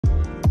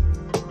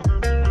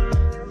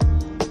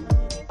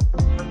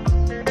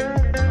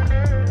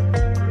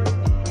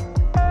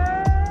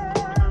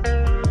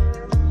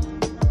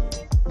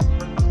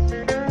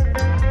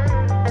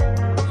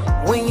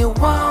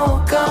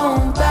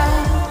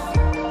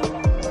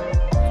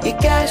You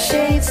got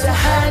shades to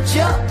hide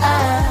your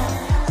eyes.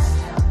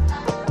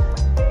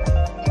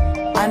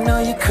 I know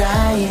you're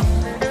crying,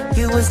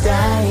 you was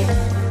dying,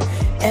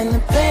 and the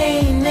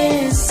pain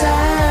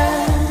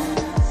inside,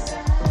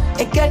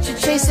 it got you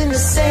chasing the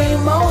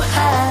same old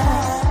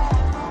high.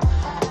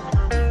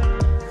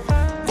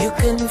 You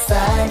couldn't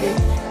fight it,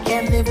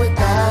 can't live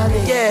without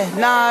it. Yeah,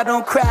 nah,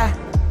 don't cry.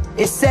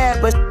 It's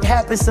sad, but it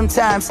happens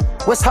sometimes.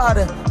 What's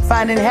harder,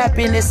 finding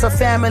happiness or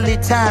family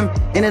time?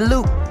 In a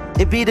loop,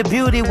 it be the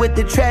beauty with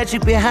the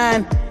tragic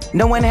behind.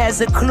 No one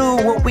has a clue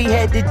what we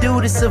had to do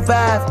to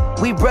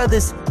survive. We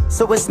brothers,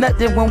 so it's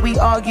nothing when we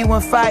argue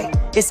and fight.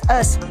 It's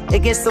us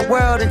against the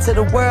world until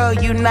the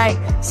world unite.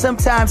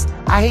 Sometimes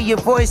I hear your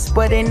voice,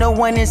 but ain't no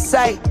one in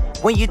sight.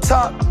 When you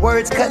talk,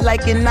 words cut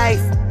like a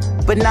knife.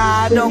 But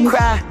nah, I don't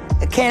cry,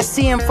 I can't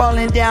see him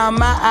falling down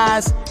my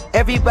eyes.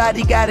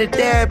 Everybody got a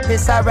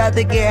therapist, I'd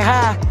rather get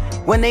high.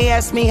 When they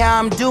ask me how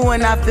I'm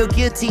doing, I feel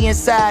guilty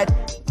inside.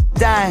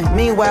 Dying,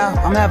 meanwhile,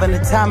 I'm having the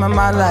time of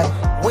my life.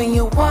 When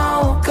you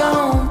walk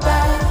on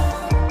by,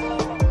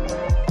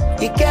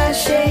 you got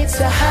shades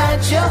to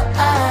hide your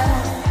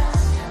eyes.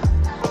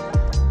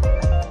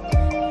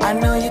 I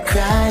know you're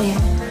crying,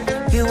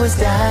 you was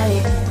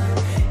dying,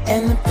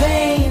 and the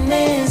pain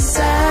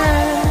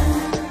inside,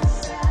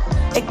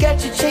 it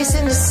got you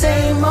chasing the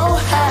same old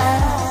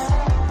high.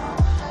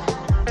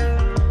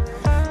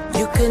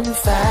 You couldn't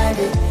fight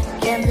it,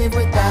 can't live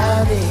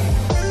without it.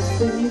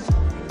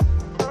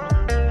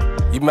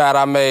 You mad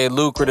I made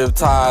lucrative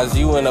ties,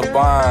 you in a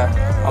bind.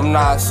 I'm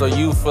not, so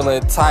you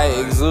feeling tight,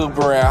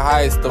 exuberant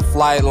heights. The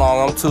flight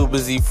long, I'm too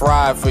busy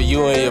fried for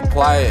you and your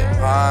plight.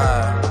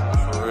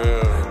 For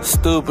real.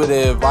 Stupid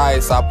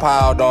advice, I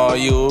piled on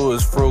you, it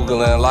was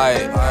frugal and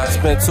light.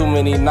 Spent too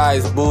many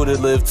nights, booted,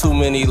 lived too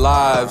many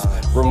lives.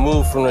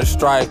 Removed from the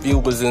strife, you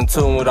was in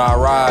tune with our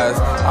rise.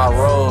 I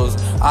rose,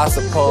 I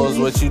suppose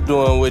what you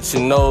doing with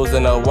your nose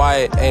in a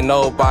white ain't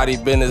nobody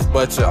business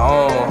but your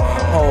own.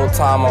 Whole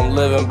time I'm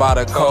living by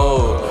the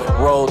code.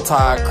 Roll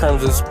tide,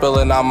 crimson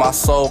spilling out my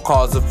soul,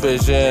 cause a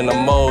fissure in the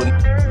mode.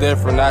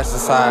 Different, that's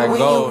just how it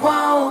goes. When you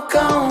walk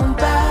on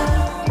by,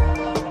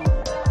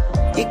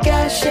 you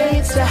got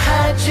shades to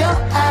hide your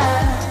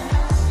eyes.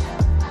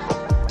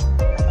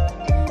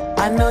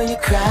 I know you're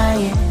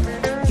crying,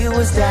 you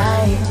was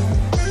dying,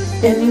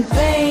 and the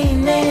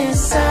pain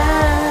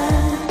inside,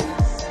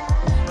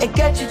 it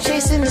got you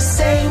chasing the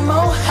same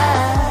old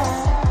high.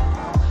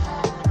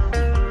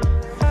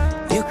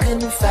 You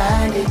couldn't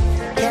find it,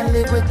 can't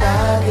live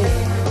without it.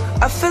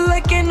 I feel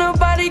like ain't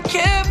nobody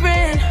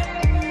caring,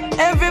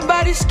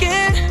 everybody's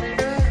scared.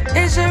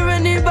 Is there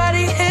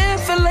anybody here?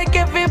 Feel like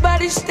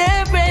everybody's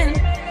staring,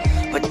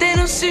 but they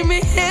don't see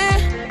me here.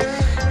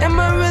 Am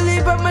I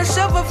really by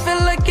myself? I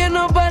feel like ain't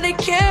nobody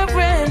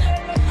caring,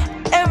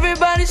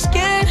 everybody's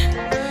scared.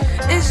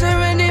 Is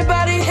there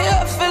anybody here?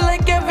 I feel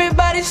like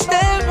everybody's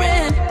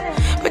staring,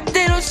 but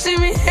they don't see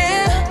me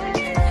here.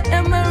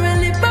 Am I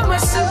really by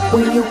myself?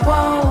 When you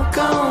walk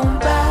on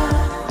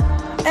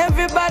by,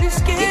 everybody's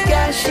scared. You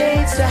got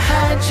shades to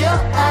hide your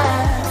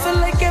eyes. Feel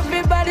like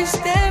everybody's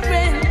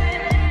staring.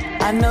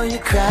 I know you're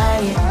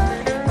crying,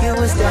 you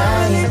was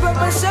dying,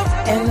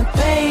 and the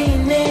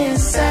pain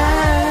inside.